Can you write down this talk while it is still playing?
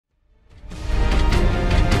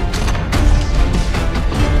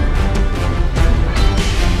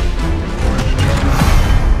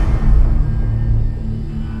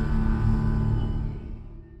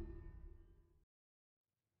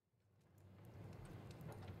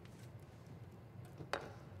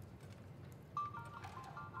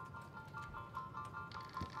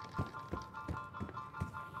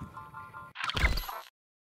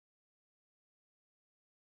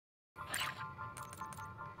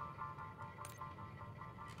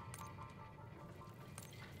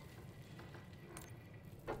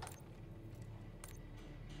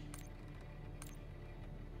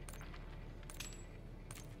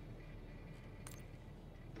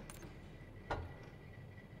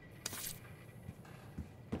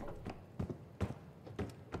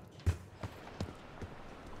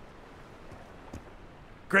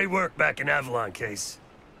Great work back in Avalon, Case.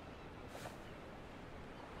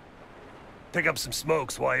 Pick up some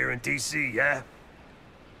smokes while you're in D.C., yeah?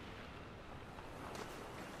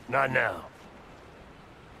 Not now.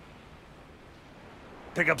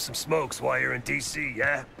 Pick up some smokes while you're in D.C.,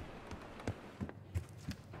 yeah?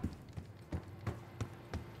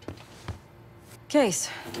 Case.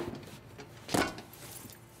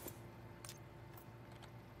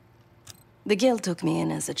 The guild took me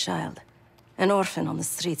in as a child, an orphan on the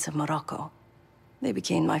streets of Morocco. They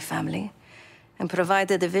became my family, and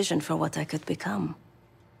provided a vision for what I could become.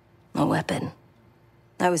 A weapon.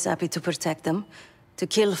 I was happy to protect them, to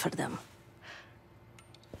kill for them.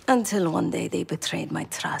 Until one day they betrayed my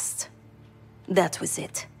trust. That was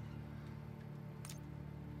it.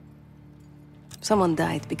 Someone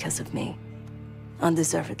died because of me.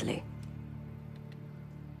 Undeservedly.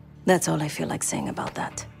 That's all I feel like saying about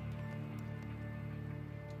that.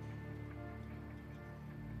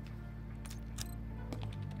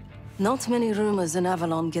 Not many rumors in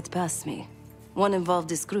Avalon get past me. One involved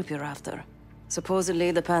this group you're after. Supposedly,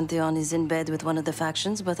 the Pantheon is in bed with one of the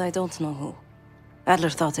factions, but I don't know who. Adler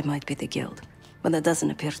thought it might be the Guild, but that doesn't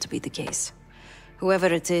appear to be the case. Whoever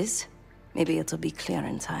it is, maybe it'll be clear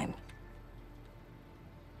in time.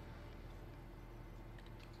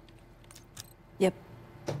 Yep.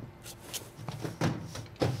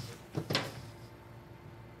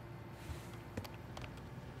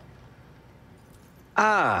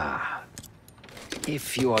 Ah.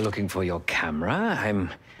 If you are looking for your camera,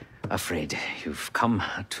 I'm afraid you've come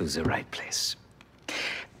to the right place.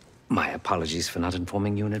 My apologies for not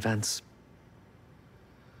informing you in advance.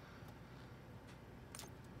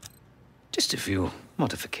 Just a few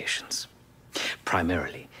modifications.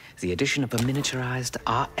 Primarily, the addition of a miniaturized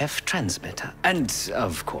RF transmitter, and,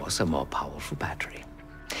 of course, a more powerful battery.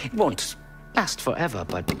 It won't last forever,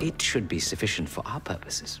 but it should be sufficient for our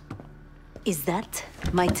purposes. Is that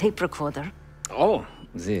my tape recorder? Oh,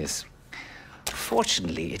 this.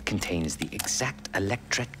 Fortunately, it contains the exact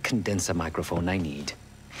electret condenser microphone I need.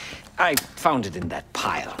 I found it in that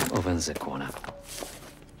pile over in the corner.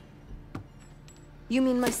 You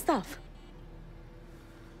mean my stuff?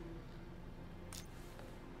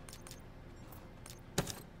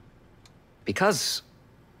 Because,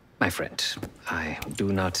 my friend, I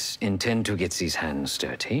do not intend to get these hands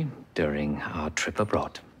dirty during our trip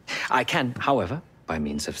abroad. I can, however, by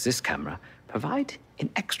means of this camera, provide an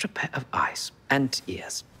extra pair of eyes and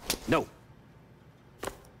ears. No.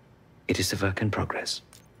 It is a work in progress.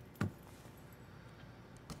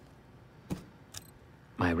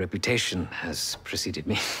 My reputation has preceded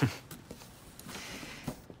me.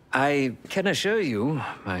 I can assure you,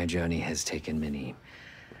 my journey has taken many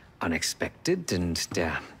unexpected and,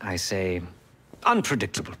 dare I say,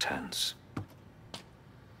 unpredictable turns.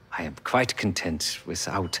 I am quite content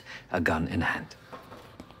without a gun in hand.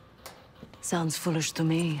 Sounds foolish to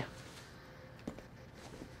me.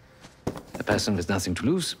 A person with nothing to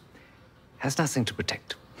lose has nothing to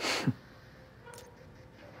protect.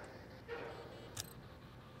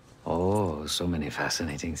 Oh, so many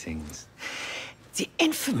fascinating things. The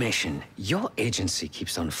information your agency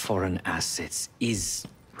keeps on foreign assets is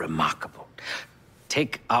remarkable.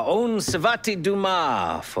 Take our own Savati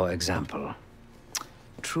Dumas, for example.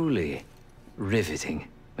 Truly riveting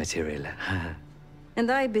material. And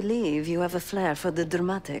I believe you have a flair for the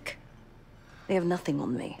dramatic. They have nothing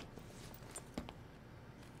on me.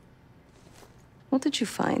 What did you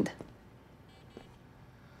find?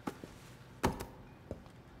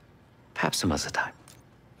 Perhaps some other time.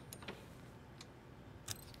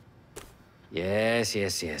 Yes,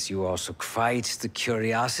 yes, yes. You also quite the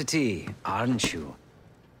curiosity, aren't you?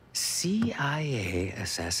 CIA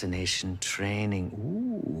assassination training.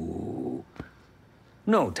 Ooh.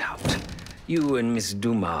 No doubt. You and Miss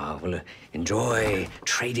Dumas will enjoy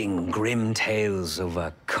trading grim tales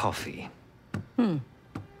over coffee.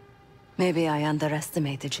 Maybe I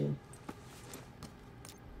underestimated you.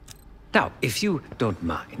 Now, if you don't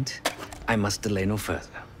mind, I must delay no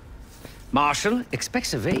further. Marshall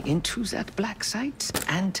expects a way into that black site,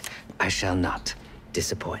 and I shall not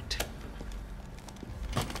disappoint.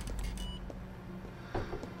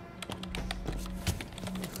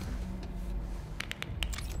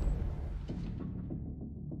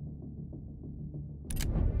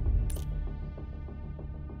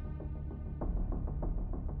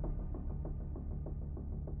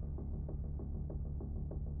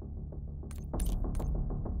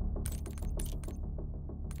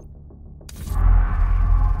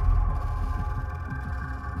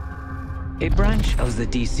 A branch of the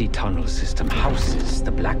DC tunnel system houses the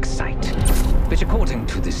black site, which according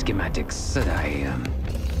to the schematics that I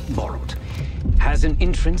borrowed, has an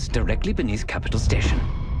entrance directly beneath Capitol Station.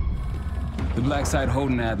 The black site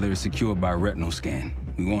holding Adler is secured by retinal scan.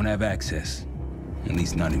 We won't have access. At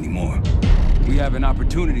least not anymore. We have an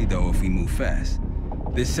opportunity, though, if we move fast.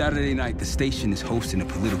 This Saturday night, the station is hosting a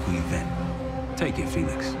political event. Take it,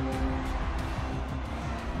 Felix.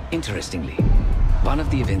 Interestingly, one of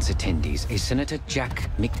the event's attendees, a Senator Jack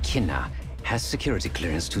McKenna, has security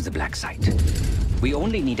clearance to the black site. We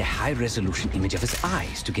only need a high-resolution image of his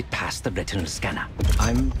eyes to get past the retinal scanner.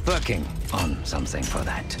 I'm working on something for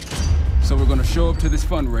that. So we're gonna show up to this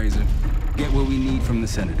fundraiser, get what we need from the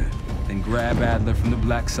senator, then grab Adler from the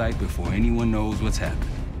black site before anyone knows what's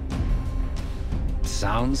happened.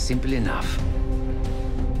 Sounds simple enough.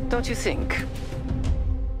 Don't you think?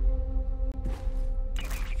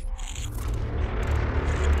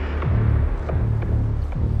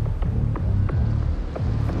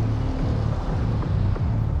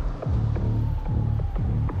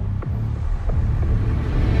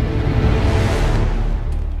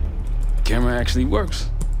 Camera actually works.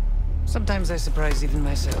 Sometimes I surprise even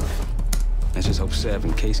myself. Let's just hope Sev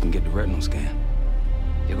and Case can get the retinal scan.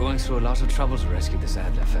 You're going through a lot of trouble to rescue this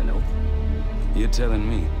Adler fellow. You're telling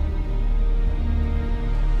me.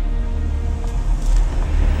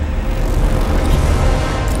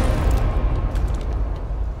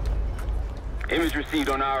 Image received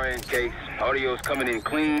on our end, Case. Audio's coming in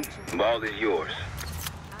clean. Ball is yours.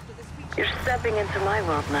 You're stepping into my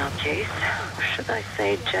world now, Case. Should I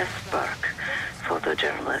say Jess Burke,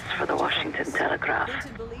 photojournalist for the Washington Telegraph.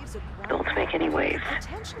 Don't make any waves.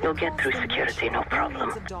 You'll get through security, no problem.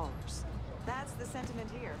 That's the sentiment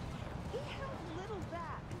here. He held little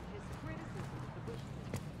back in his criticism of the Bush.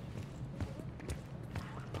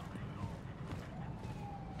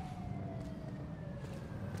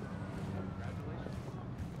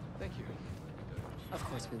 Thank you. Of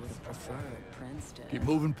course, we would have preferred Princeton. Keep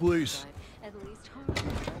moving, please. At least home.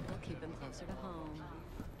 We'll keep him closer to home.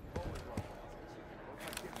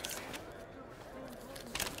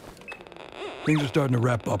 Things are starting to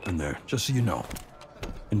wrap up in there, just so you know.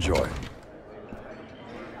 Enjoy.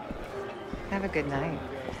 Have a good night.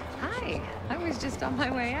 Hi, I was just on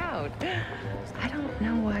my way out. I don't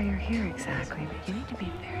know why you're here exactly, but you need to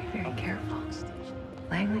be very, very careful.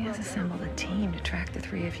 Langley has assembled a team to track the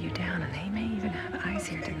three of you down, and they may even have eyes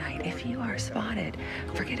here tonight. If you are spotted,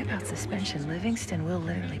 forget about suspension. Livingston will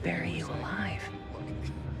literally bury you alive.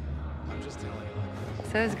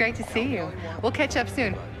 So it's great to see you. We'll catch up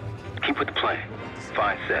soon. Keep with the plan.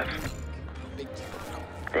 Find Sev.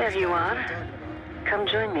 There you are. Come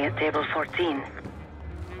join me at table 14.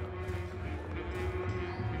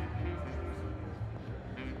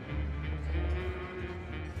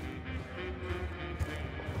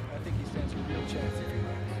 I think he stands a real chance if you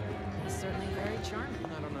like. He's certainly very charming. I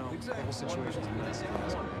don't know. The whole situation's been the same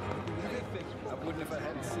as one. I wouldn't if I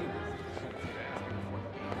hadn't seen it.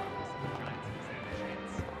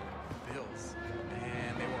 Bills.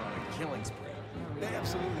 Man, they were on a killing spree. They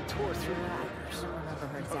absolutely tore through the I Raiders. don't remember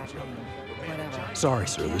her exact name. Whatever. Sorry,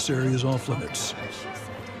 sir. This area is off limits. Can't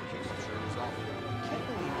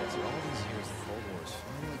believe after all these years, the Cold War's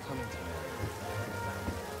finally coming to an end.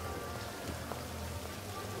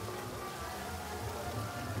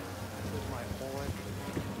 Lived my whole life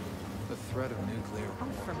the threat of nuclear war.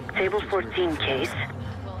 Table 14, Case.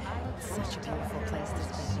 Such a beautiful place to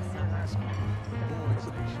spend.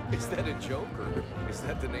 Is that a joke, or is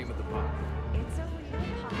that the name of the pop? It's a real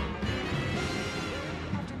pop.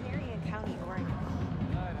 After Marion County, Oregon.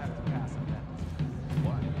 I'd have to pass on that.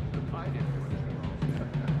 What? The pie didn't do anything wrong.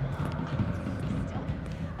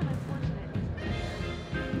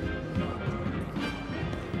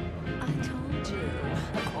 I told you.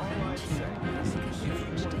 All I'd say is if you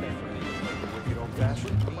want to be friends with the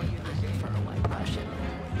old-fashioned, be in the game. For a white Russian.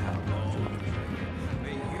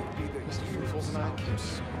 May you be the Truthfuls and I came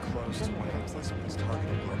so close to one of the pleasantest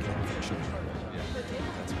targeted location.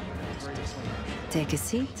 Take a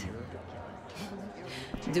seat.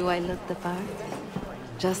 Do I look the part?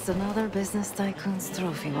 Just another business tycoon's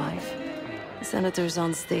trophy wife. The senator's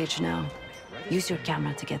on stage now. Use your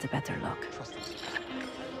camera to get a better look.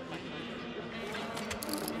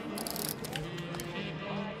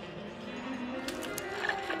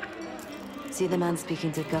 See the man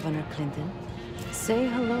speaking to Governor Clinton? Say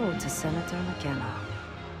hello to Senator McKenna.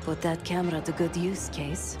 Put that camera to good use,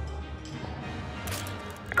 Case.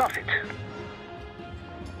 Got it.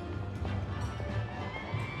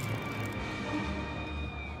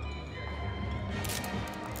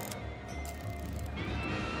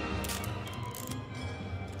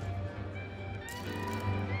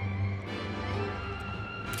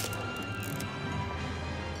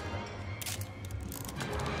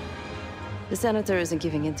 The senator isn't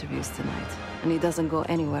giving interviews tonight, and he doesn't go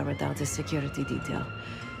anywhere without his security detail.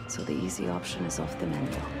 So the easy option is off the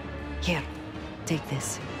menu. Here, take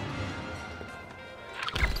this.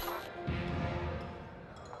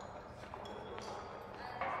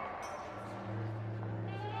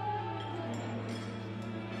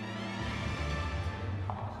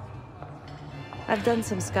 I've done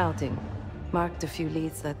some scouting. Marked a few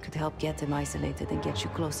leads that could help get him isolated and get you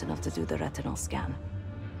close enough to do the retinal scan.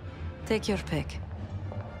 Take your pick.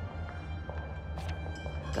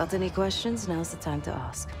 Got any questions? Now's the time to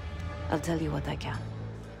ask. I'll tell you what I can.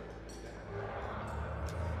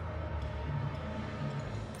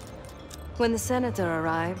 When the senator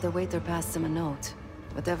arrived, the waiter passed him a note.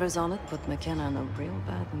 Whatever's on it put McKenna in a real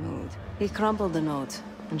bad mood. He crumpled the note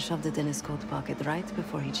and shoved it in his coat pocket right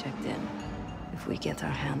before he checked in. If we get our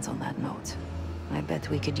hands on that note, I bet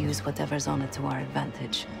we could use whatever's on it to our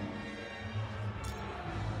advantage.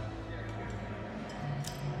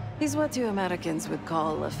 He's what you Americans would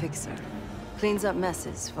call a fixer. Cleans up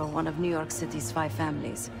messes for one of New York City's 5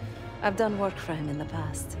 families. I've done work for him in the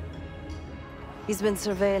past. He's been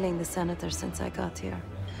surveilling the senator since I got here.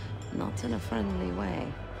 Not in a friendly way.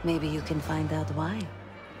 Maybe you can find out why.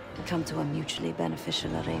 Come to a mutually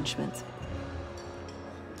beneficial arrangement.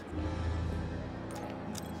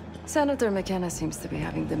 Senator McKenna seems to be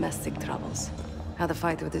having domestic troubles. Had a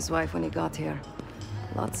fight with his wife when he got here.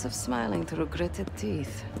 Lots of smiling through gritted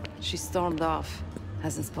teeth. She stormed off.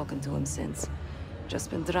 Hasn't spoken to him since.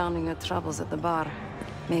 Just been drowning her troubles at the bar.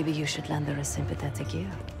 Maybe you should lend her a sympathetic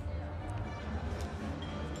ear.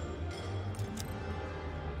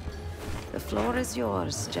 The floor is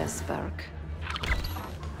yours, Jess Burke.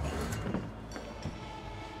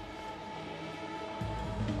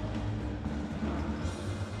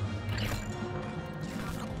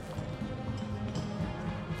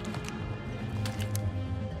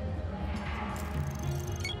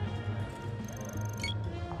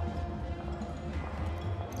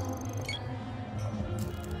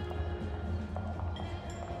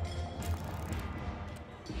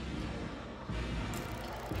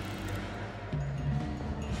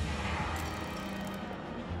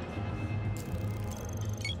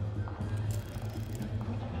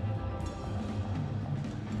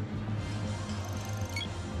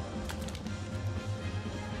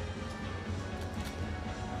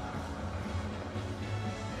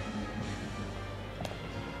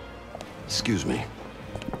 Excuse me.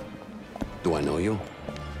 Do I know you?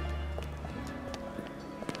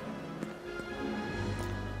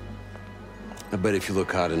 I bet if you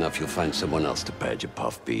look hard enough, you'll find someone else to pad your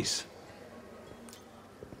puff piece.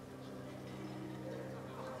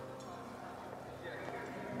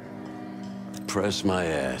 Press my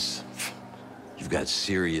ass. You've got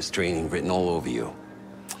serious training written all over you.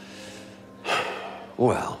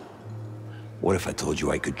 Well, what if I told you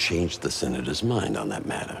I could change the senator's mind on that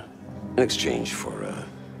matter? In exchange for a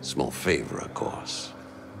small favor, of course.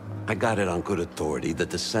 I got it on good authority that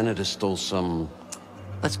the senator stole some,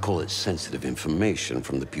 let's call it sensitive information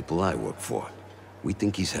from the people I work for. We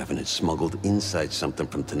think he's having it smuggled inside something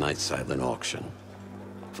from tonight's silent auction.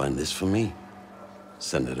 Find this for me?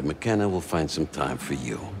 Senator McKenna will find some time for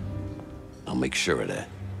you. I'll make sure of that.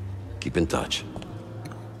 Keep in touch.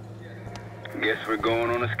 Guess we're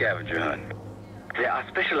going on a scavenger hunt. There are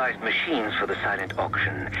specialized machines for the silent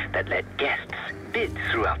auction that let guests bid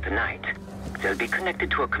throughout the night. They'll be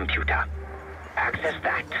connected to a computer. Access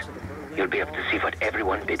that. You'll be able to see what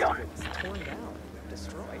everyone bid on. Torn down,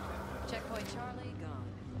 destroyed. Checkpoint Charlie, gone.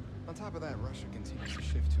 On top of that, Russia continues to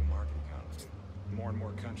shift to a market economy. More and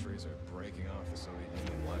more countries are breaking off the Soviet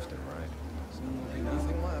Union left and right. So there'll be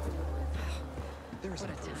nothing left. There's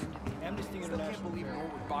What a time to be. Amnesty International believe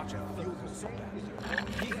Norwood botched the field goal so bad.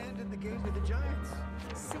 He handed the game to the Giants.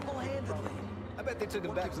 Single-handedly. I bet they took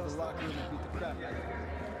him back to the locker room and beat the crap out of him.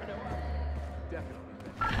 Definitely.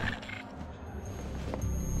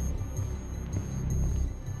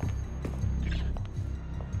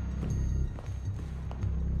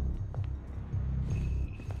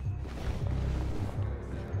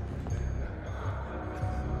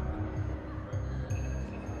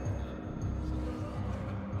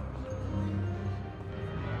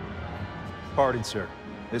 Pardon, sir.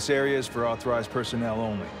 This area is for authorized personnel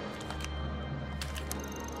only.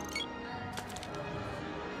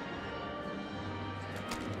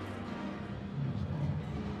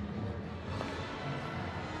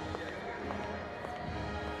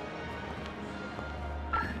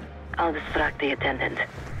 I'll distract the attendant.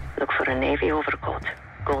 Look for a navy overcoat,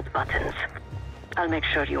 gold buttons. I'll make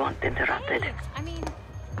sure you aren't interrupted. Hey, I mean,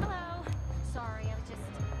 hello. Sorry, I was just...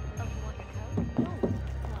 Oh, you want your coat? Oh, no.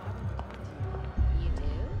 You do?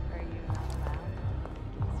 Are you not allowed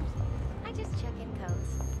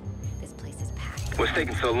What's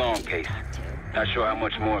taking so long, Case? Not sure how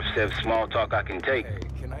much more of Sev's small talk I can take.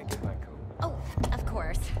 Can I get my coat? Oh, of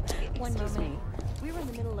course. One Excuse moment. me. We were in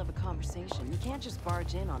the middle of a conversation. You can't just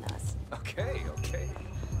barge in on us. Okay, okay.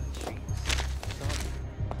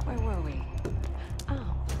 Where were we?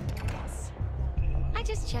 Oh, yes. I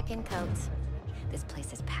just check in codes. This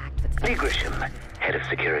place is packed with... Lee Grisham, head of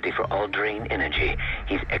security for Alderain Energy.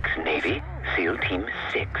 He's ex-Navy, SEAL Team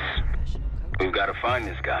 6. We've got to find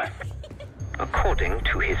this guy. According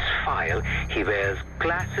to his file, he wears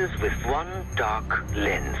glasses with one dark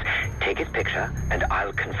lens. Take his picture, and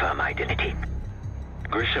I'll confirm identity.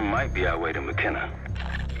 Grisham might be our way to McKenna.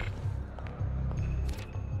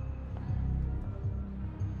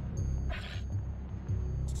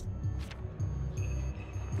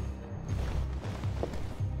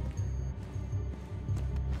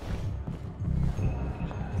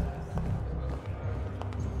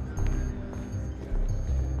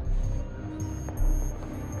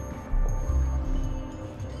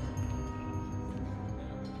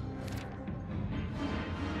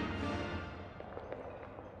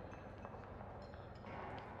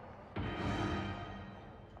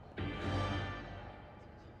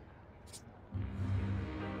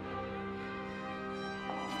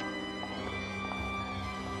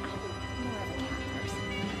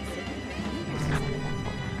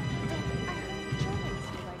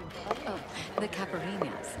 The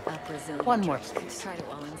Caparinas of Brazil. One more, please. Tried it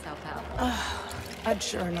while in Sao Paulo. A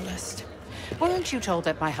journalist. Weren't you told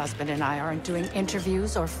that my husband and I aren't doing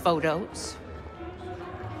interviews or photos?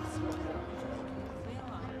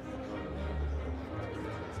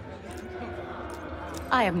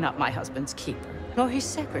 I am not my husband's keeper, nor his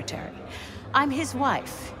secretary. I'm his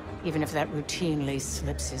wife, even if that routinely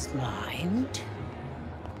slips his mind.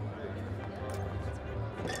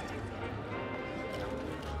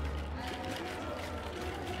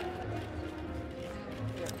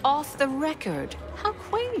 Off the record. How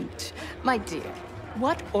quaint. My dear,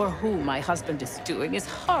 what or who my husband is doing is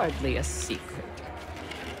hardly a secret.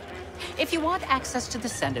 If you want access to the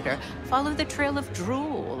senator, follow the trail of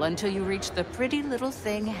drool until you reach the pretty little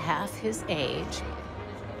thing half his age.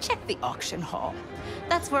 Check the auction hall.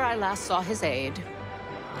 That's where I last saw his aide.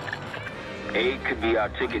 Aid could be our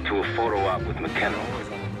ticket to a photo op with McKenna.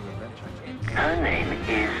 Her name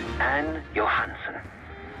is Anne Johansson.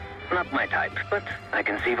 Not my type, but I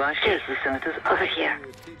can see why she's the senator's over here.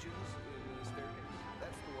 That's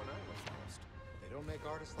the one I love most. They don't make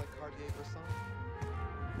artists like Cartier-Bresson.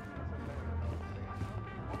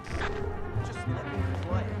 Just let me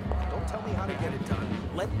play. Don't tell me how to get it done.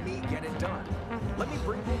 Let me get it done. Let me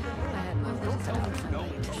bring home the win. Don't tell me no.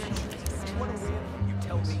 You want to win? You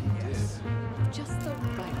tell me yes. Just the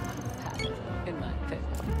right path, in my opinion.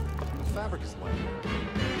 The fabric is light.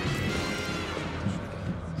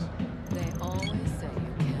 They always say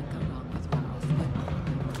you can't go wrong with Ralph, but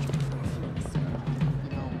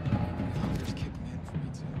You know, hunger's kicking in for me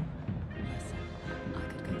too. listen, I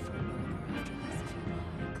could go for a burger after this if you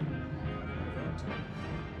like.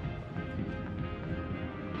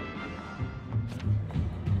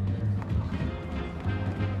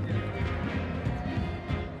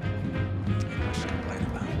 What should I complain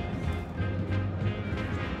about?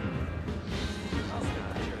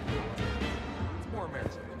 It's more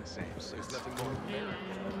American than the same. There's nothing more American.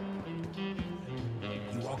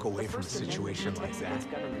 You walk away from a situation like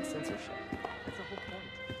that. Government censorship. That's the whole point.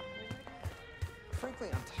 Frankly,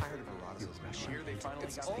 I'm tired of a lot of those machines.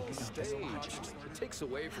 It's all staged. It takes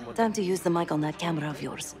away from what Time to use the mic on that camera of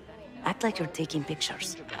yours. Act like you're taking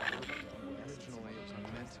pictures.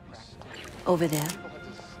 Over there,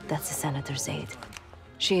 that's the senator's aide.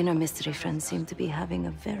 She and her mystery friend seem to be having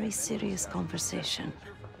a very serious conversation.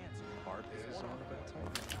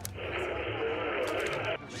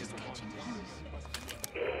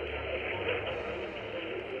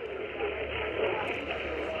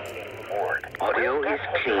 Audio is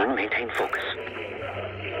clean. Maintain focus.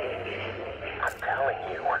 I'm telling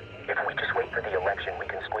you, if we just wait for the election, we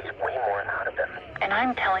can squeeze way more out of them. And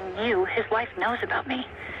I'm telling you, his wife knows about me.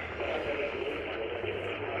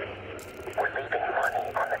 We're leaving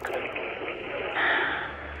money on the tape.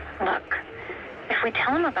 Look, if we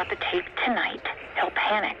tell him about the tape tonight, he'll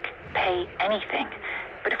panic, pay anything.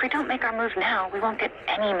 But if we don't make our move now, we won't get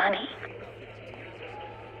any money.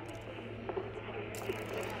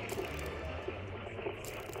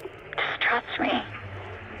 Just trust me.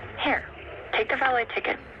 Here, take the valet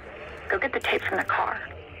ticket. Go get the tape from the car.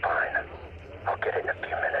 Fine. I'll get it in a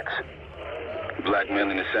few minutes.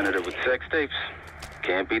 Blackmailing the senator with sex tapes?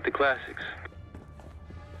 Can't beat the classics.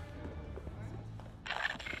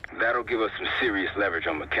 That'll give us some serious leverage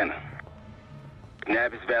on McKenna.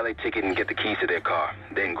 Nab his valet ticket and get the keys to their car.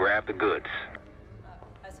 Then grab the goods.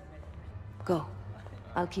 Go.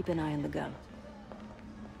 I'll keep an eye on the gun.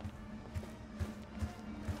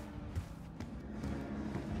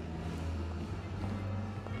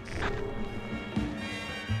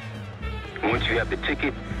 Once you have the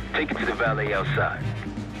ticket, take it to the valet outside.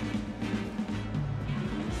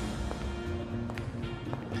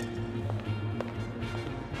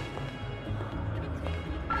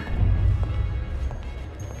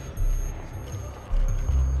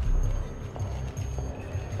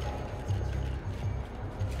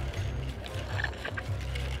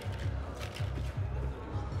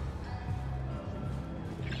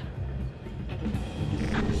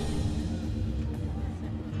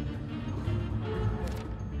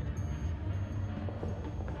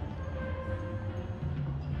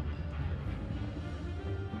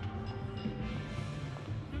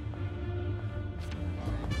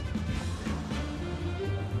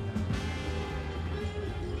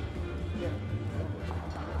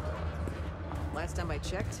 Last time I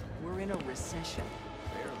checked, we're in a recession.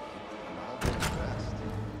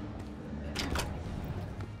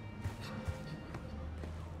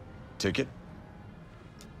 Ticket?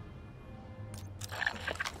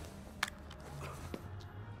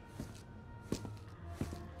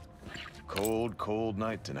 Cold, cold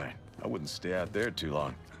night tonight. I wouldn't stay out there too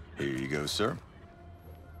long. Here you go, sir.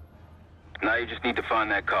 Now you just need to find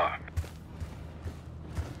that car.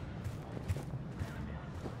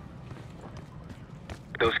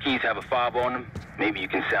 Those keys have a fob on them. Maybe you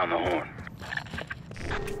can sound the horn.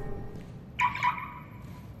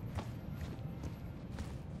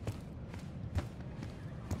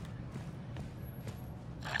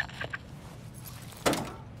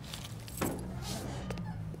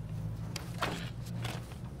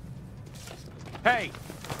 Hey!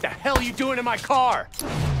 The hell are you doing in my car?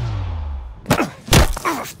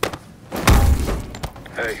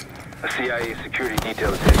 Hey, a CIA security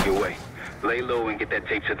detail is headed your way. Lay low and get that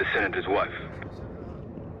tape to the senator's wife.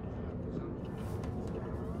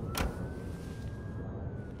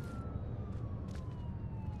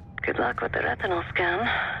 Good luck with the retinal scan.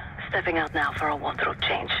 Stepping out now for a wardrobe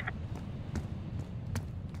change.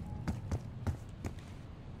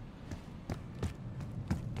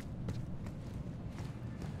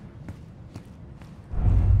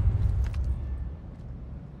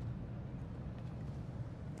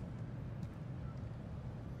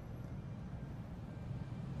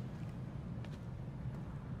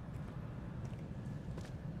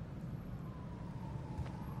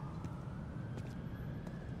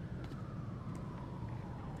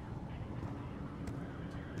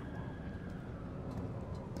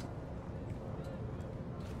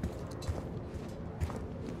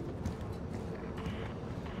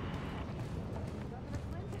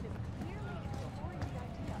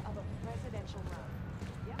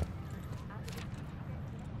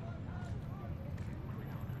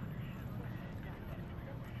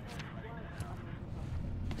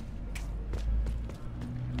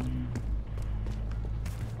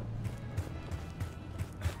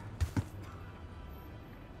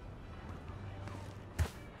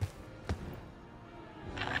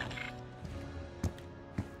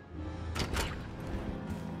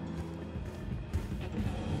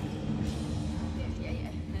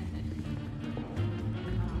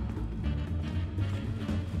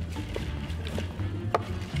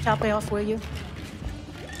 Top me off, will you?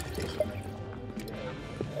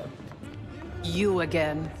 You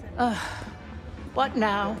again. What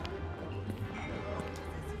now?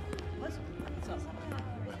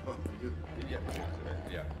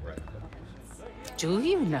 Do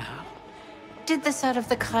you now? Did this out of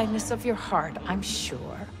the kindness of your heart, I'm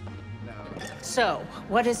sure. So,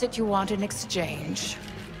 what is it you want in exchange?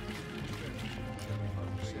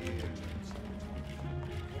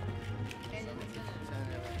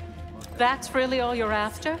 That's really all you're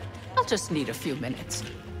after? I'll just need a few minutes.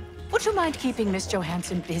 Would you mind keeping Miss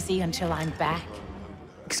Johansson busy until I'm back?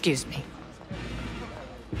 Excuse me.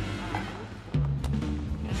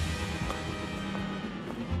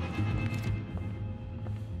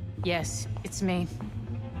 Yes, it's me.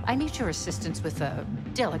 I need your assistance with a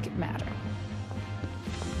delicate matter.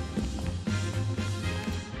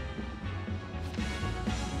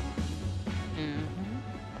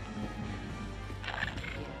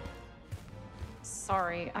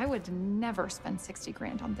 Sorry, I would never spend 60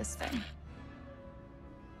 grand on this thing.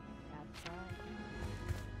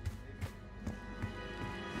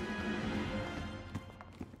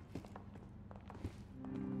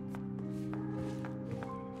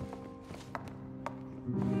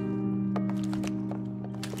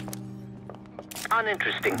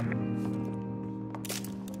 Uninteresting.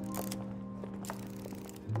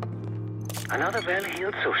 Another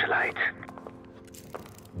well-heeled socialite.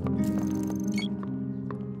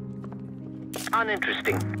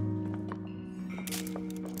 Uninteresting.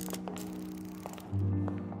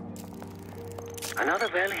 Another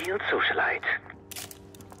well-heeled socialite.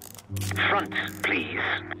 Front, please.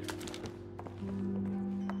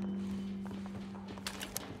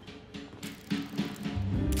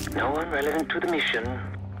 No one relevant to the mission.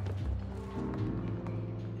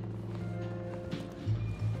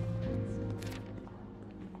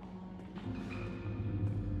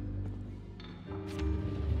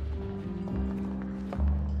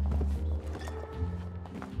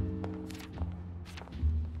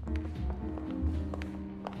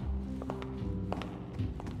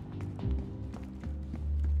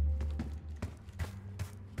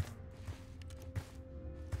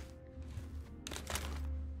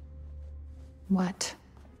 What?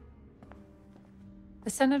 The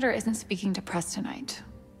senator isn't speaking to press tonight.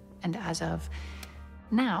 And as of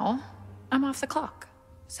now, I'm off the clock.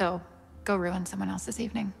 So go ruin someone else's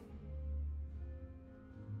evening.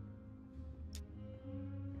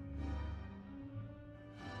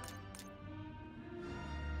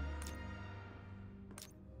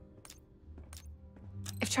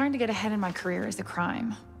 If trying to get ahead in my career is a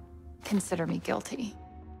crime, consider me guilty.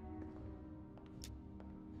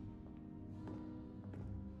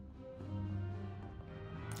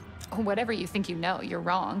 Whatever you think you know, you're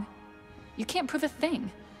wrong. You can't prove a thing.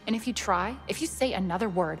 And if you try, if you say another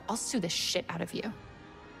word, I'll sue the shit out of you.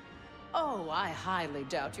 Oh, I highly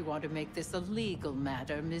doubt you want to make this a legal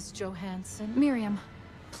matter, Miss Johansson. Miriam,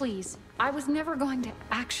 please. I was never going to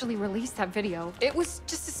actually release that video. It was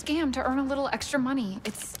just a scam to earn a little extra money.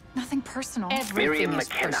 It's nothing personal. Everything is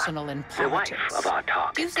personal in politics. The wife of our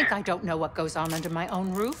target. Do you think I don't know what goes on under my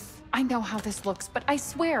own roof? I know how this looks, but I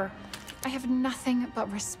swear, I have nothing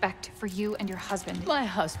but respect for you and your husband. My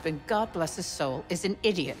husband, God bless his soul, is an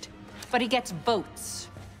idiot. But he gets votes.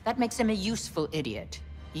 That makes him a useful idiot.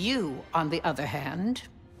 You, on the other hand...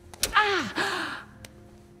 Ah!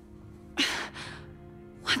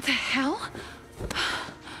 What the hell?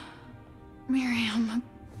 Miriam,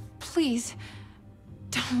 please,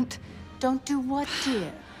 don't... Don't do what,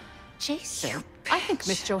 dear? Jason, I think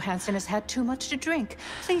Miss Johansson has had too much to drink.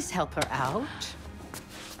 Please help her out.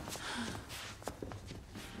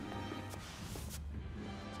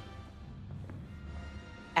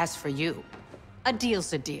 As for you, a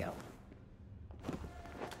deal's a deal.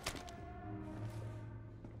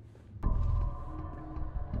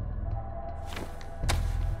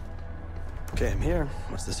 Okay, I'm here.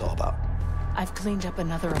 What's this all about? I've cleaned up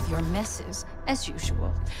another of your messes, as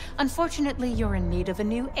usual. Unfortunately, you're in need of a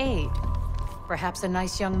new aide. Perhaps a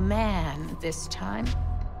nice young man this time.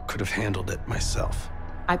 Could have handled it myself.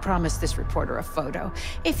 I promised this reporter a photo,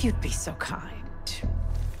 if you'd be so kind.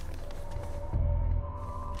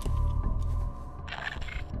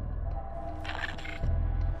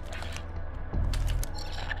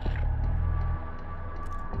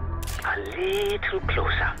 A little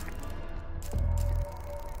closer.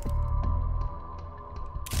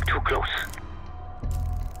 Too close.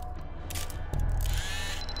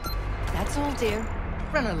 That's all, dear.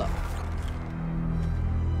 Run along.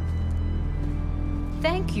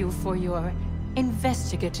 Thank you for your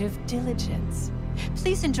investigative diligence.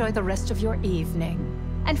 Please enjoy the rest of your evening.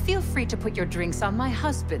 And feel free to put your drinks on my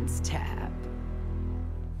husband's tab.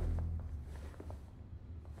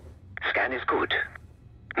 Scan is good.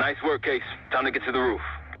 Nice work, Case. Time to get to the roof.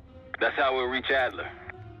 That's how we'll reach Adler.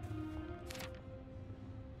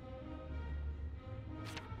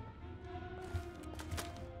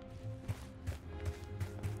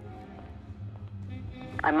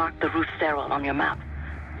 I marked the roof sterile on your map.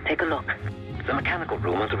 Take a look. The mechanical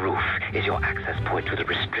room on the roof is your access point to the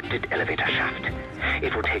restricted elevator shaft.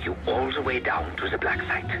 It will take you all the way down to the black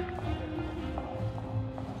site.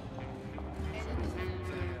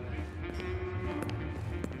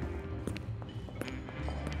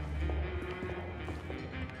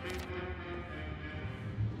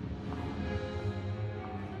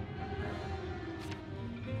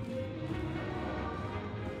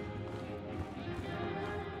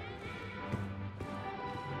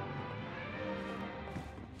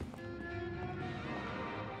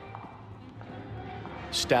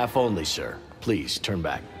 Staff only, sir. Please, turn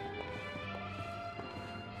back.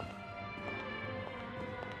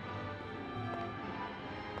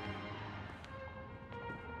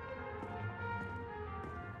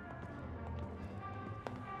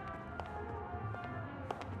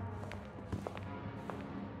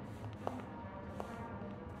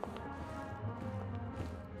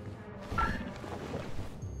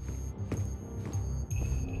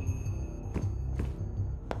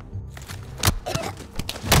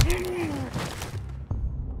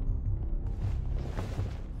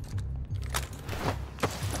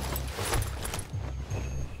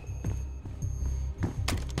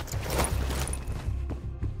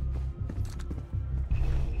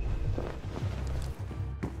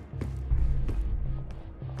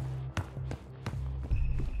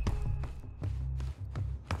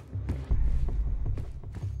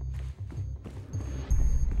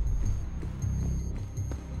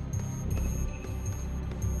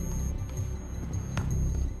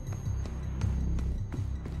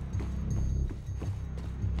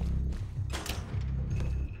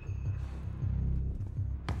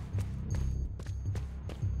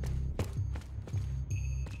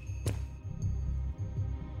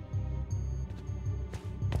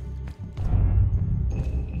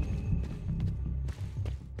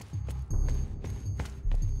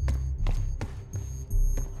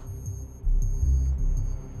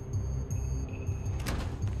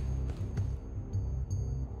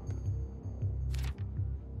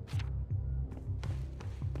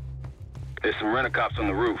 There's some rent-a-cops on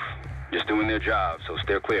the roof. Just doing their job, so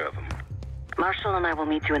steer clear of them. Marshall and I will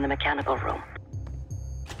meet you in the mechanical room.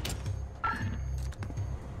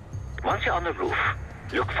 Once you're on the roof,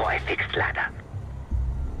 look for a fixed ladder.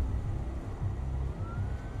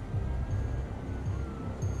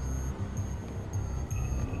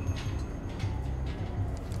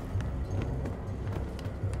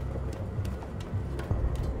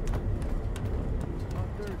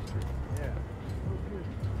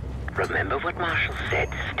 Remember what Marshall said,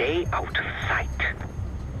 stay out of sight.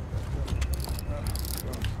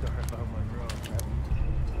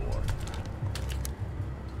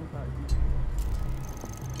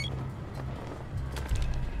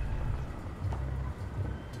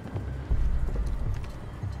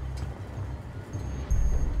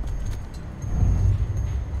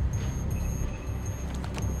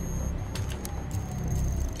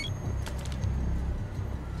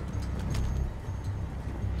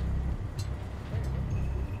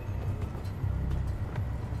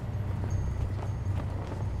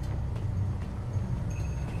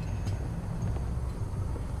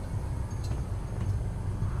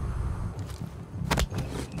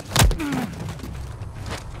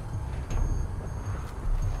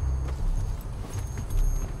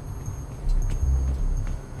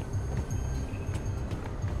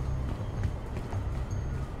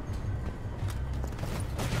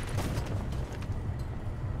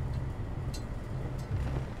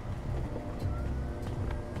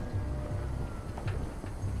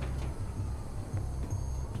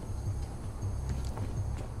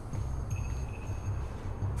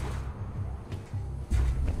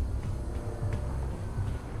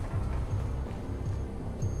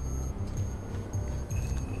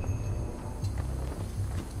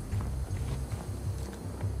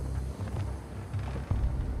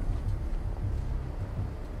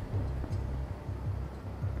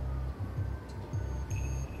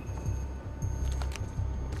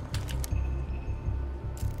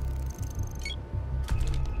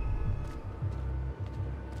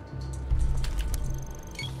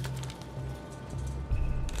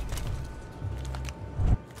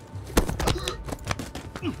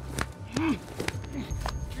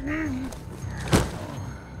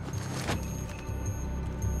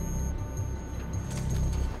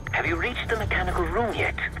 Have you reached the mechanical room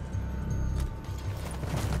yet?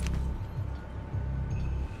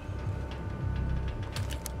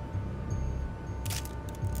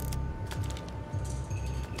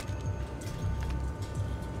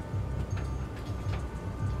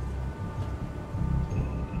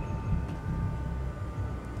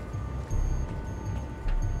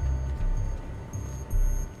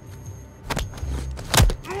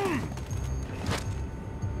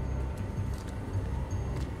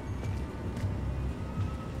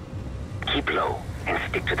 Keep low and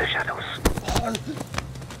stick to the shadows.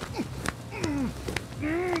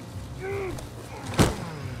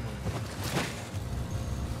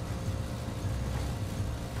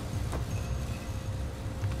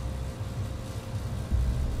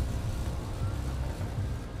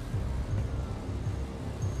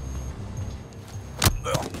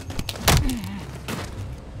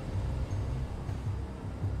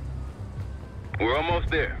 We're almost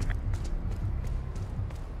there.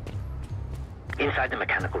 Inside the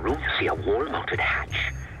mechanical room, you see a wall-mounted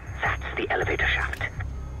hatch. That's the elevator shaft.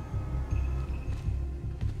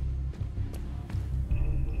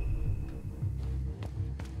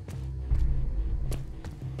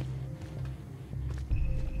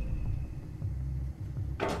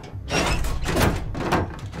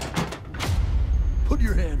 Put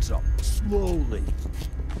your hands up, slowly.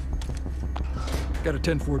 Got a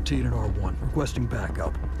 1014 in R1, requesting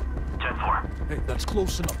backup. 10-4. Hey, that's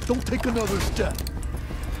close enough. Don't take another step.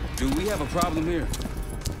 Do we have a problem here?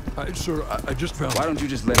 Sir, I just found... Why don't you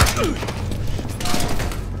just let it...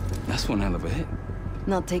 That's one hell of a hit.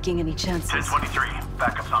 Not taking any chances. 10-23.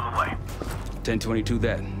 Backup's on the way. 1022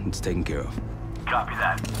 that. It's taken care of. Copy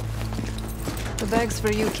that. The bag's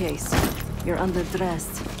for you, Case. You're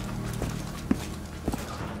underdressed.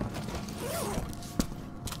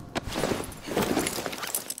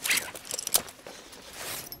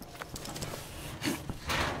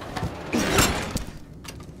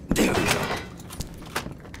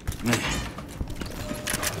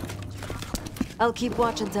 I'll keep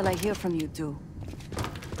watch until I hear from you two.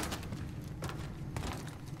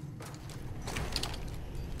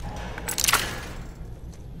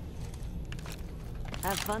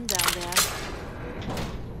 Have fun down there.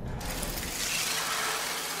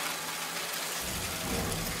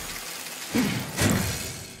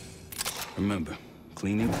 Remember,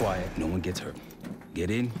 clean and quiet, no one gets hurt. Get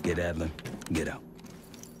in, get Adler, get out.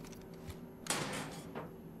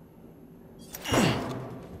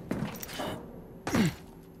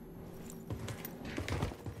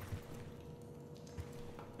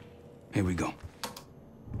 Here we go.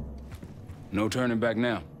 No turning back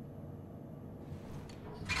now.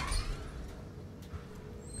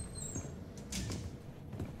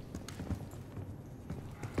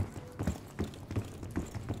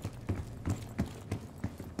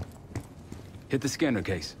 Hit the scanner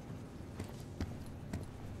case.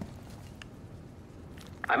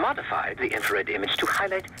 I modified the infrared image to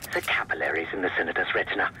highlight the capillaries in the senator's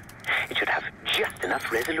retina. It should have just enough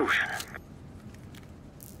resolution.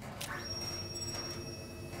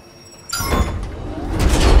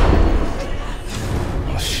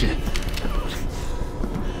 Oh, shit.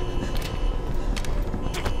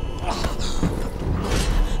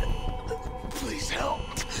 Please help.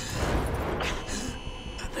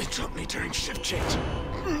 They dropped me during shift change.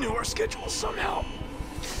 Knew our schedule somehow.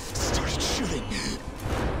 Started shooting.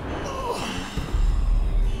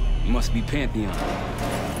 Must be Pantheon.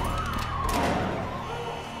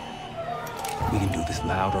 We can do this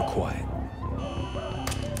loud or quiet.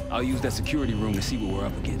 I'll use that security room to see what we're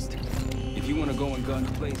up against. If you want to go in guns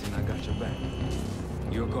blazing, I got your back.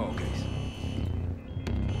 Your call, Case.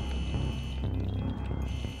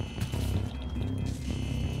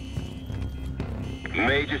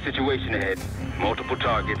 Major situation ahead. Multiple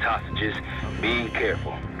targets, hostages. Be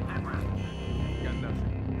careful.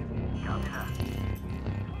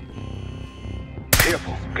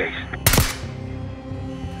 Careful, Case.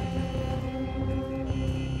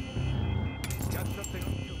 Got something.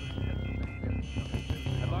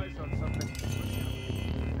 Have eyes on something.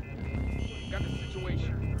 Got a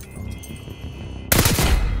situation.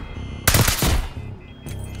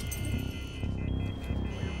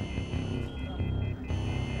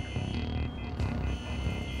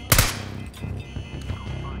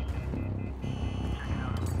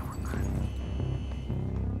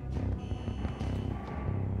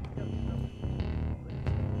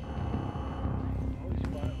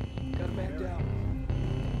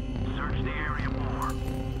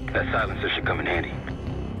 That silencer should come in handy.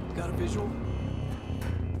 Got a visual?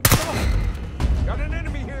 Oh! Got an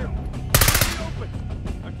enemy here! Open!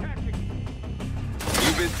 Attacking!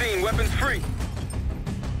 You've been seen, weapons free.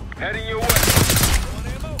 Heading your way. On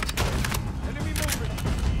ammo! Enemy movement!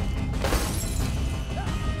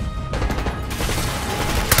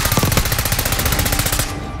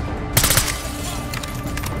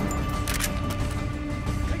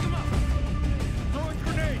 Take him out! Throwing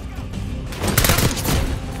grenade!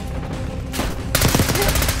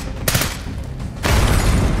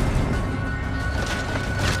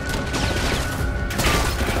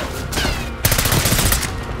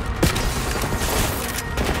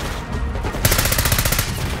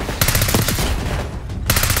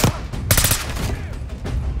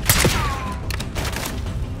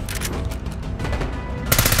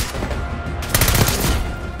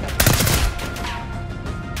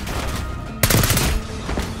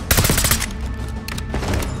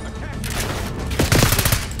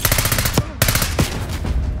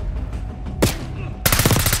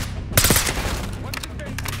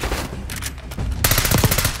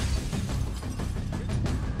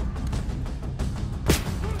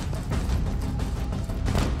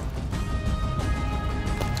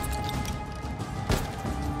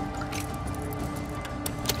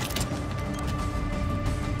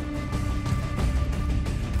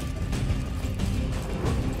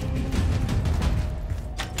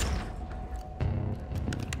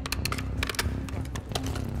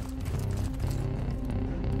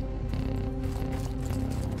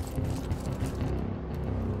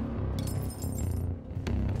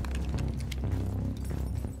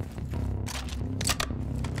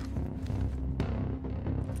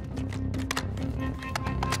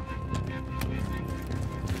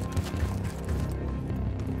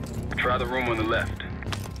 Try the room on the left.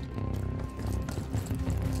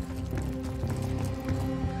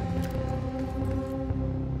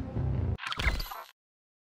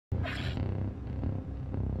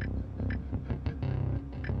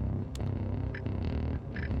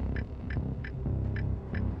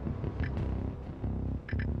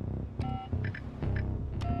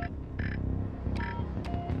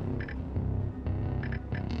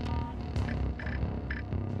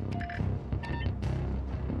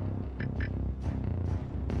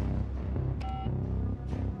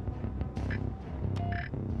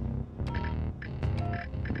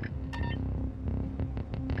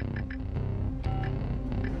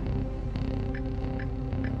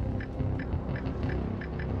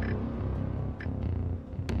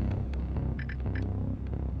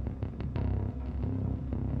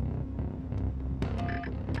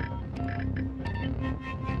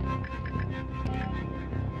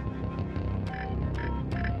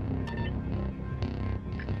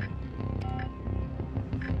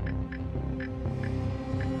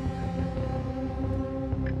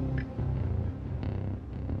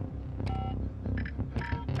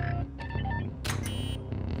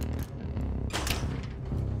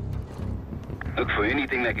 Look for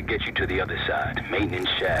anything that could get you to the other side. Maintenance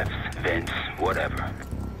shafts, vents, whatever.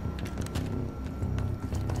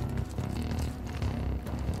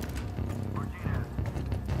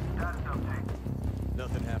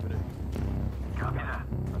 Nothing happening. Copy that.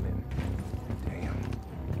 I'm in. Damn.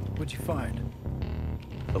 What'd you find?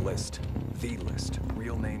 A list. The list.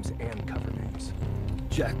 Real names and cover names.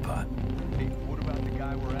 Jackpot. Hey, what about the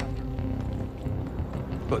guy we're after?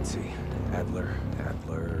 Let's see. Adler.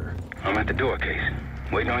 I'm at the door, Case.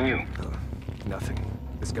 Waiting on you. Nothing.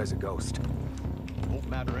 This guy's a ghost. Won't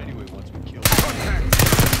matter anyway once we kill him.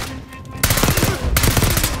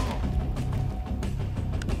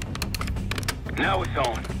 Now it's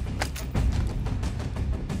on.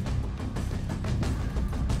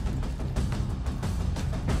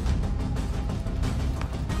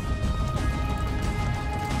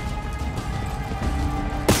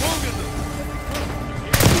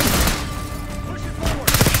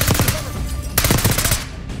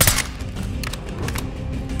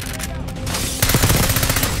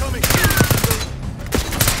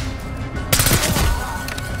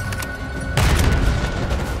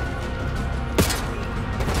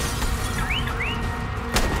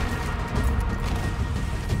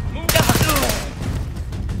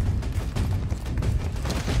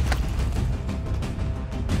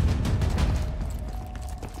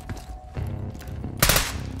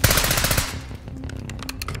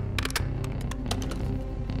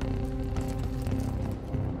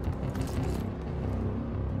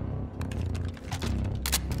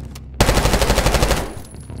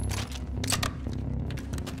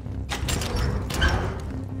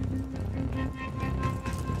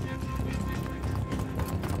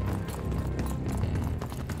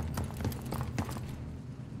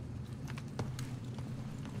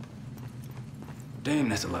 Damn,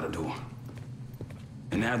 that's a lot of door.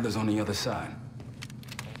 And Adler's on the other side.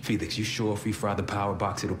 Felix, you sure if we fry the power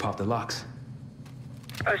box, it'll pop the locks?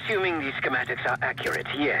 Assuming these schematics are accurate,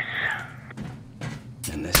 yes.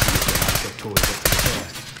 And let's see if the high-tech toys up to the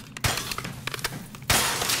task.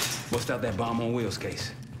 Bust out that bomb on wheels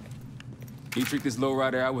case. You freak this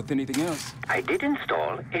lowrider out with anything else? I did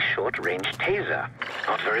install a short-range taser.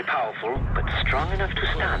 Not very powerful, but strong enough to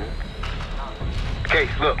stun.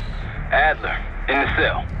 Case, look. Adler, in the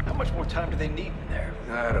cell. How much more time do they need in there?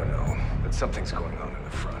 I don't know, but something's going on in the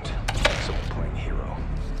front. Someone playing hero.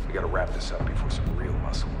 We gotta wrap this up before some real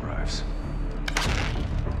muscle arrives.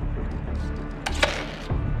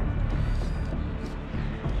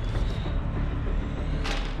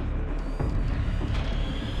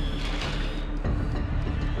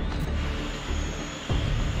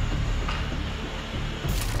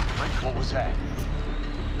 What was that?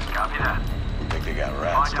 Copy that. I think they got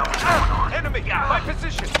rats down. Enemy! My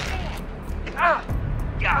position! You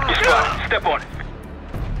spot it. Step on it.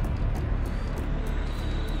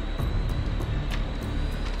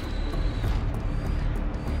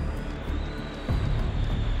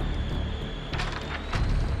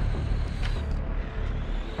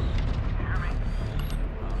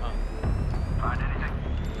 Find anything?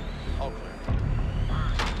 All clear.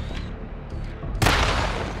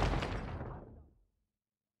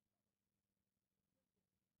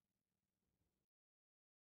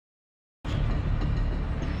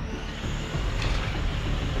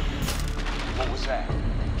 What was that? I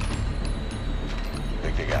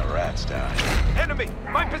think they got rats down. Enemy!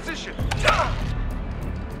 My position!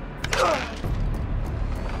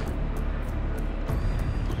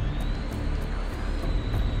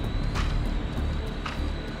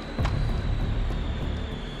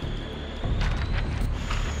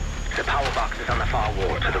 The power box is on the far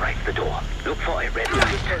wall to the right of the door. Look for a red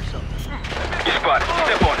light. You spot it.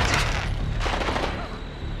 Step on it.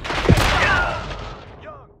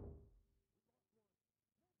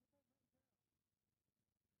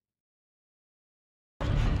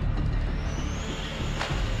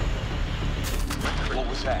 What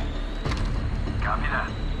was that? Copy that.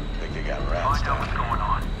 I think they got rats Find out what's down. going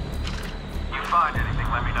on. You find anything,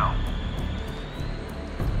 let me know.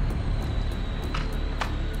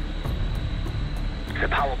 The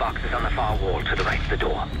power box is on the far wall to the right of the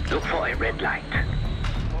door. Look for a red light.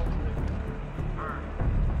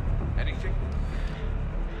 Anything?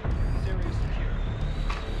 This area is secure.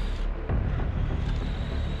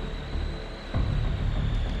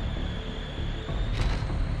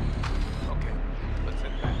 Okay, let's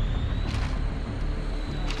head back.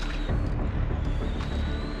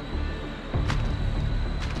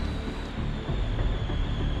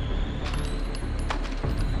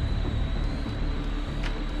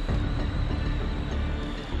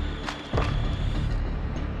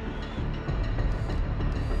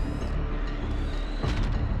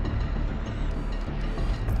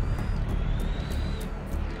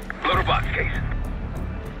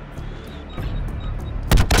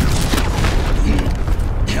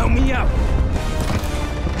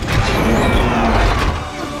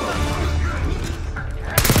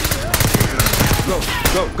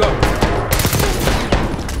 Go, go!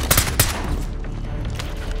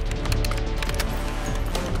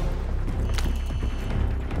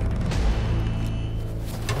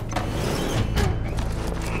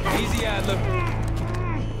 Easy, Adler.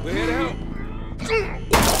 We're here to help.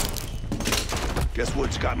 Guess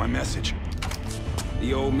Wood's got my message.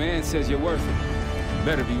 The old man says you're worth it.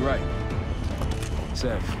 Better be right.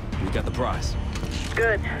 Sev, we got the prize.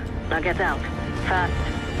 Good. Now get out. Fast.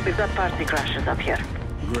 We've got party crashes up here.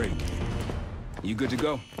 Great. You good to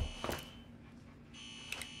go?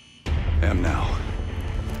 Am now.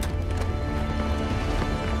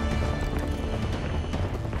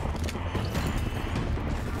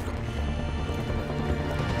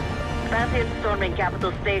 Pantheon storming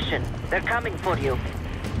Capitol Station. They're coming for you.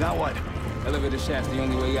 Now what? Elevator shaft's the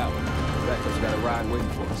only way out. Backup's got a ride waiting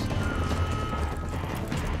for us.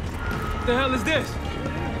 What the hell is this?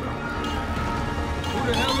 Who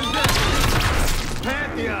the hell is that?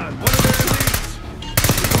 Pantheon! One of their elites!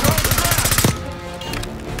 Control the ground!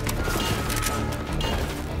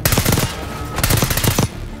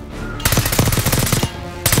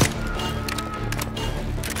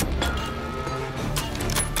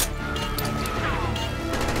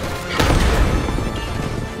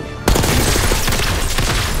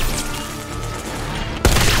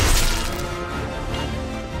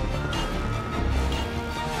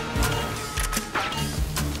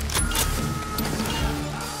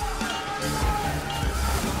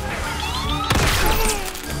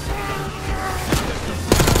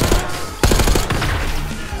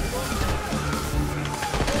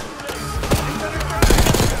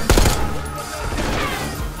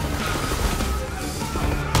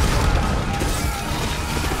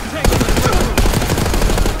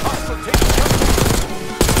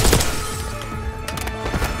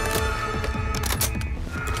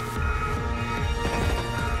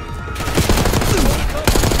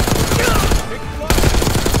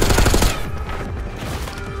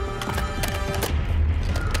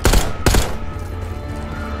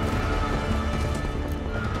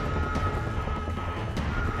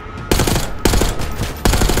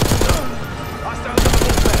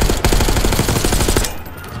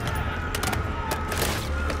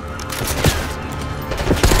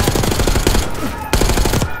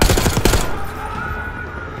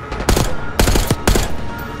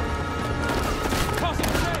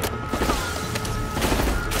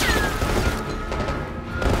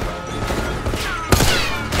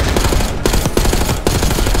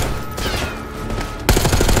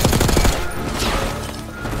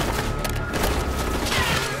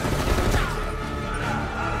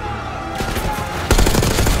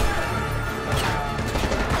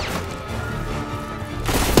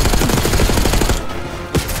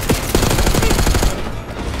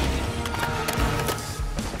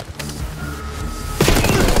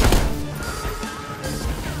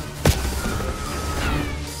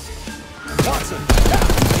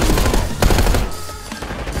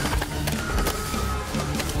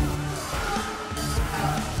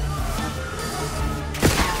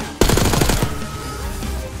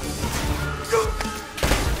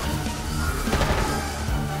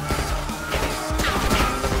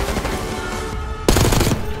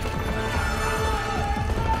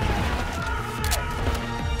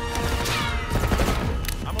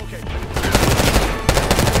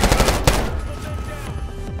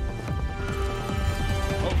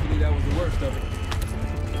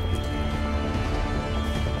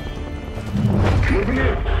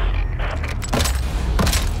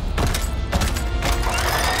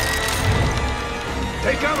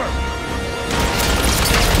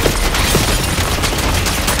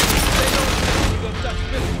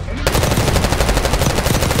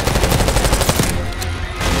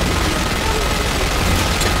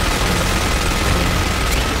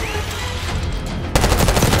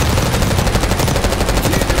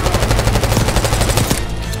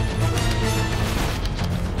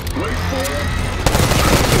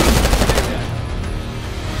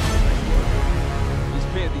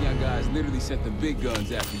 Set the big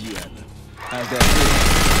guns after you, Adler. How's that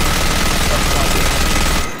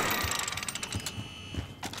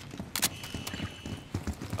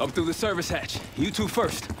feel? Up through the service hatch. You two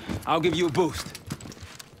first. I'll give you a boost.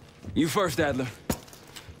 You first, Adler.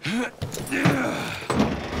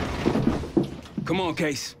 Come on,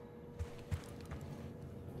 Case.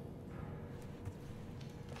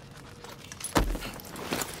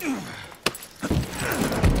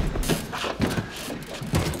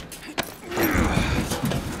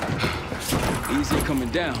 Easy coming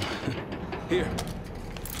down. Here.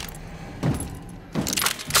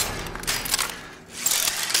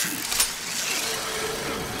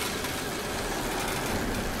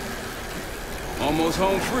 Almost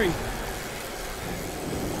home free.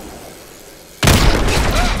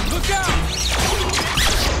 Look out!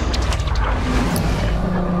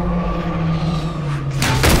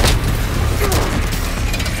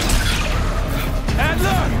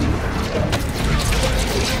 Adler!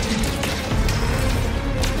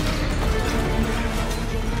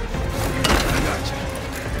 I got you.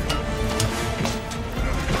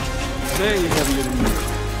 There you heavier than me.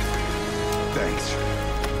 Thanks.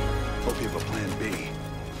 Hope you have a plan B.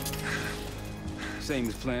 Same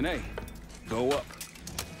as plan A. Go up.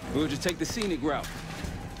 We'll just take the scenic route.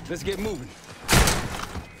 Let's get moving.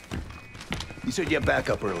 You said you had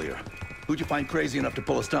backup earlier. Who'd you find crazy enough to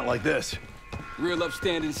pull a stunt like this? Real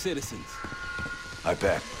upstanding citizens. I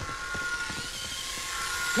bet.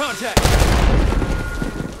 Contact!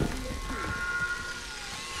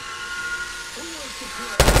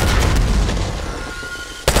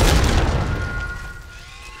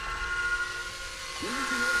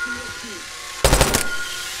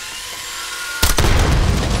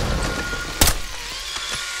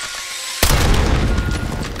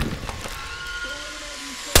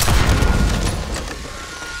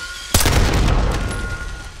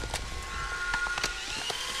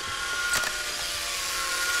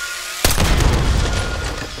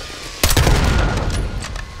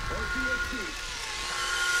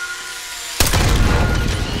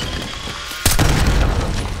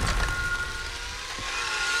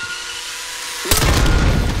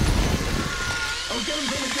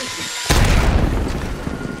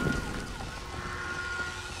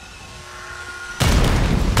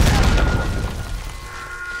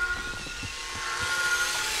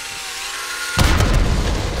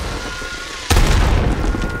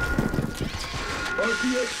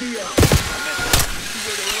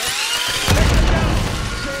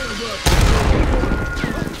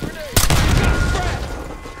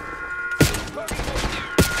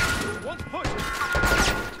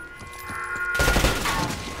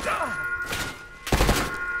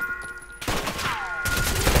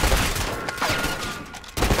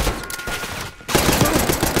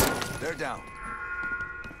 They're down.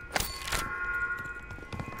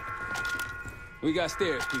 We got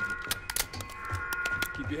stairs, people.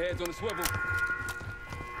 Keep your heads on the swivel.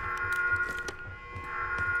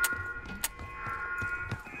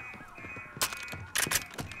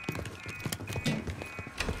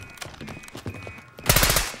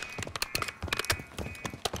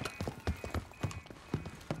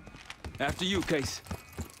 After you, Case.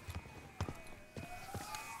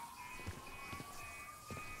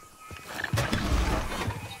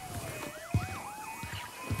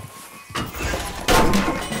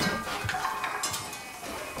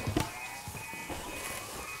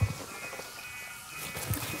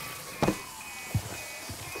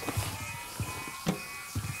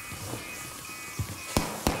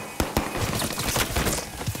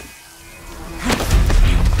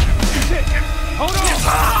 Hold on!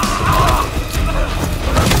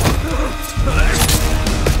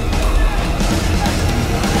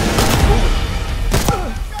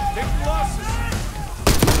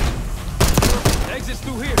 Exit's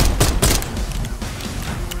through here.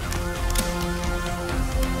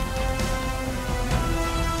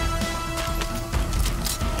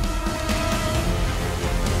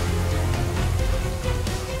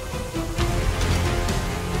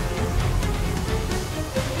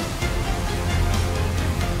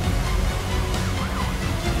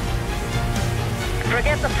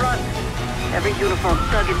 Forget the front. Every uniformed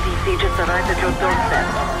thug in DC just arrived at your doorstep.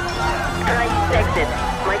 Try exit.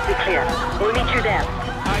 Might be clear. We'll meet you there.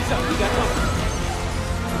 Eyes up, we got cover.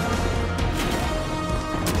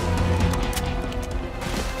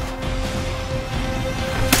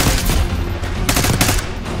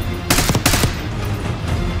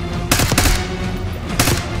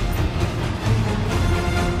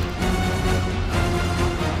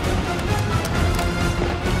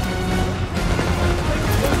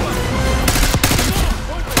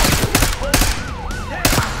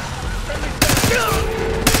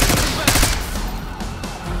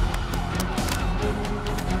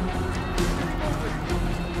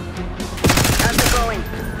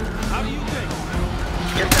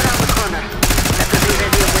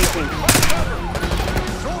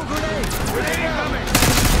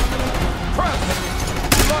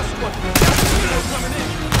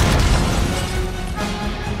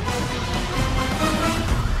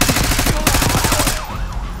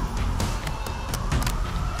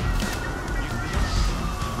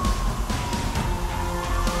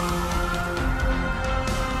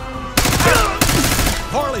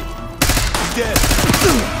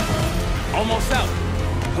 Almost out.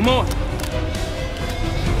 Come on.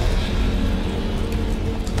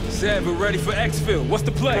 said we're ready for exfil. What's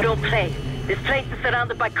the play? We don't play. This place is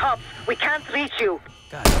surrounded by cops. We can't reach you.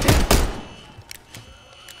 God damn.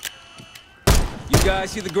 You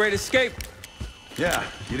guys see the Great Escape? Yeah,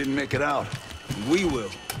 you didn't make it out. We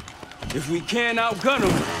will. If we can't outgun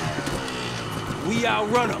them, we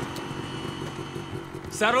outrun them.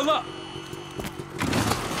 Saddle up.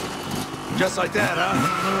 Just like that,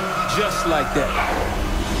 huh? Just like that.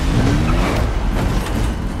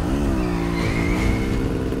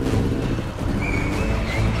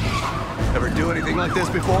 Ever do anything like this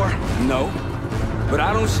before? No, but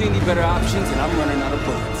I don't see any better options, and I'm running out of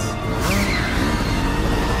bullets.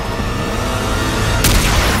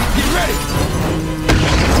 Get ready!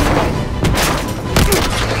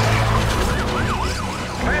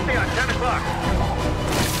 Pantheon, 10 o'clock.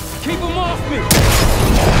 Keep them off me!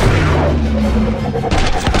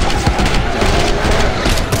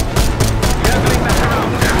 Definitely mess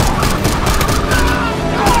around.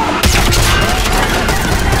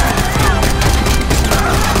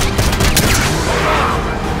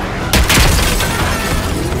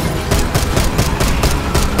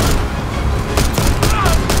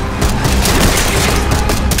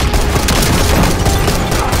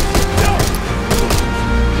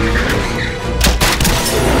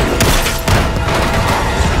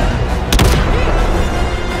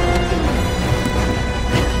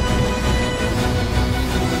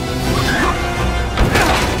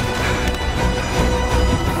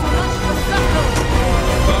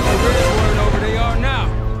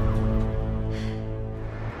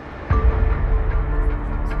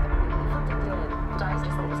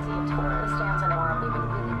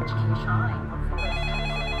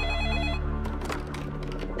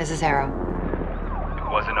 This is Arrow.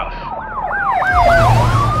 It wasn't us.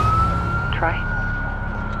 Troy?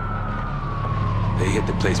 They hit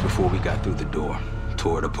the place before we got through the door.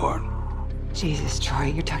 Tore it apart. Jesus, Troy,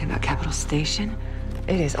 you're talking about Capitol Station?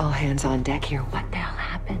 It is all hands on deck here. What the hell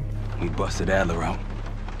happened? We busted Adler out.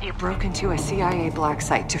 You broke into a CIA black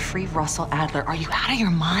site to free Russell Adler. Are you out of your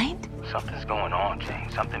mind? Something's going on, Jane.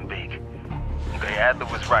 Something big. Okay, Adler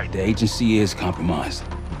was right. The agency is compromised.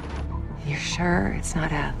 You're sure it's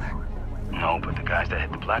not Adler? No, but the guys that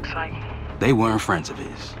hit the black site? They weren't friends of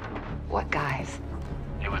his. What guys?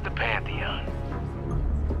 It was the Pantheon.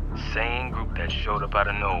 Same group that showed up out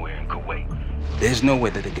of nowhere in Kuwait. There's no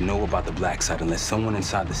way that they can know about the black site unless someone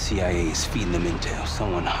inside the CIA is feeding them intel.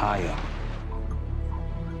 Someone high up.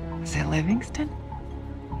 Is it Livingston?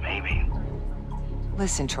 Maybe.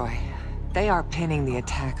 Listen, Troy. They are pinning the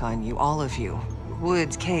attack on you, all of you.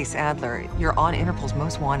 Woods, Case, Adler. You're on Interpol's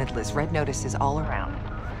most wanted list. Red notices all around.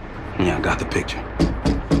 Yeah, I got the picture.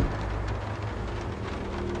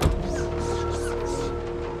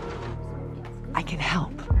 I can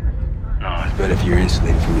help. No, it's better if you're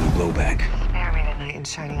insulated from any blowback. Spare me tonight in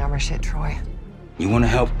shining armor shit, Troy. You want to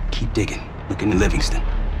help? Keep digging. Look into Livingston.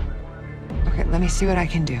 Okay, let me see what I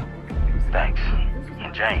can do. Thanks.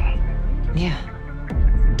 And Jane. Yeah.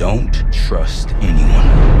 Don't trust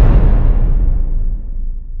anyone.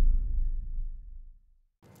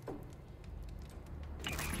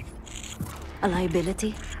 A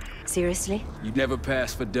liability? Seriously? You'd never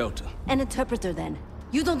pass for Delta. An interpreter, then.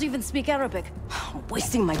 You don't even speak Arabic. I'm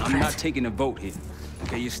wasting my breath. I'm not taking a vote here.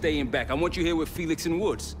 Okay, you're staying back. I want you here with Felix and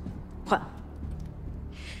Woods. Well,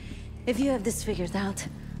 if you have this figured out,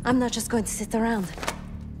 I'm not just going to sit around.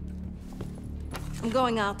 I'm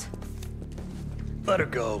going out. Let her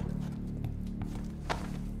go.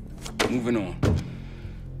 Moving on.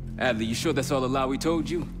 Adler, you sure that's all Alawi told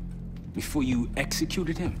you? Before you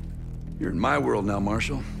executed him? You're in my world now,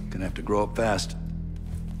 Marshal. Gonna have to grow up fast.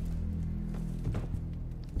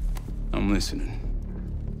 I'm listening.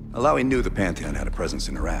 Alawi knew the Pantheon had a presence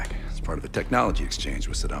in Iraq. It's part of the technology exchange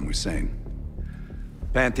with Saddam Hussein.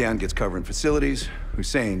 Pantheon gets cover in facilities.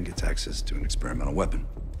 Hussein gets access to an experimental weapon.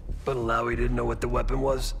 But Alawi didn't know what the weapon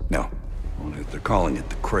was? No. Only that they're calling it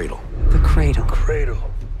the Cradle. The Cradle? Cradle.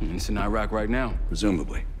 It's in Iraq right now.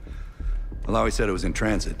 Presumably. Alawi said it was in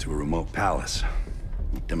transit to a remote palace.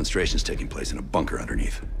 Demonstrations taking place in a bunker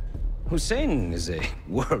underneath. Hussein is a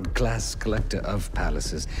world-class collector of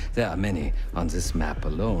palaces. There are many on this map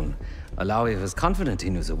alone. Alawi was confident he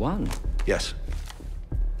knew the one. Yes.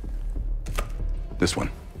 This one.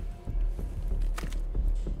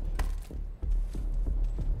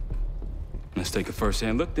 Let's take a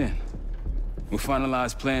first-hand look then. We'll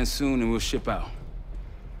finalize plans soon and we'll ship out.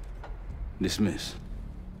 Dismiss.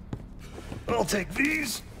 I'll take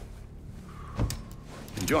these.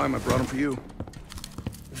 Enjoy them. I brought them for you.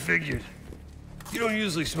 Figured. You don't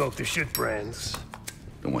usually smoke the shit brands.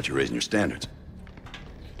 Don't want you raising your standards.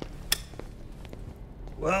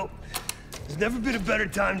 Well, There's never been a better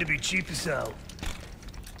time to be cheap as hell.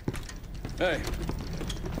 Hey.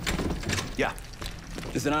 Yeah.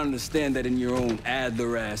 Listen, I understand that in your own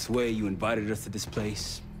Adler-ass way you invited us to this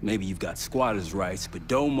place. Maybe you've got squatters' rights, but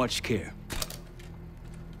don't much care.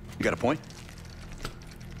 You got a point?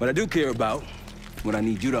 What I do care about, what I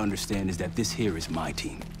need you to understand is that this here is my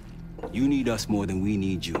team. You need us more than we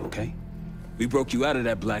need you, okay? We broke you out of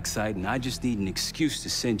that black site, and I just need an excuse to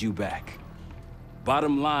send you back.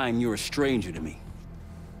 Bottom line, you're a stranger to me.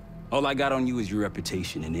 All I got on you is your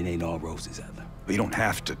reputation, and it ain't all roses, Adler. But you don't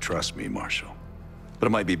have to trust me, Marshal. But it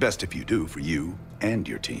might be best if you do, for you and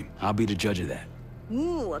your team. I'll be the judge of that.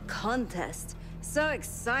 Ooh, a contest. So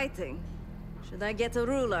exciting. Should I get a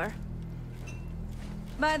ruler?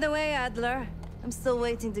 By the way, Adler, I'm still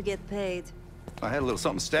waiting to get paid. I had a little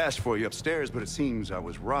something stashed for you upstairs, but it seems I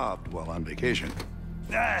was robbed while on vacation.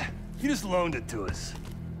 Ah, you just loaned it to us.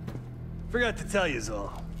 Forgot to tell yous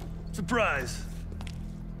all. Surprise.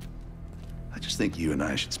 I just think you and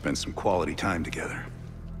I should spend some quality time together.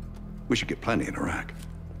 We should get plenty in Iraq.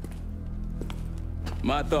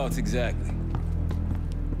 My thoughts exactly.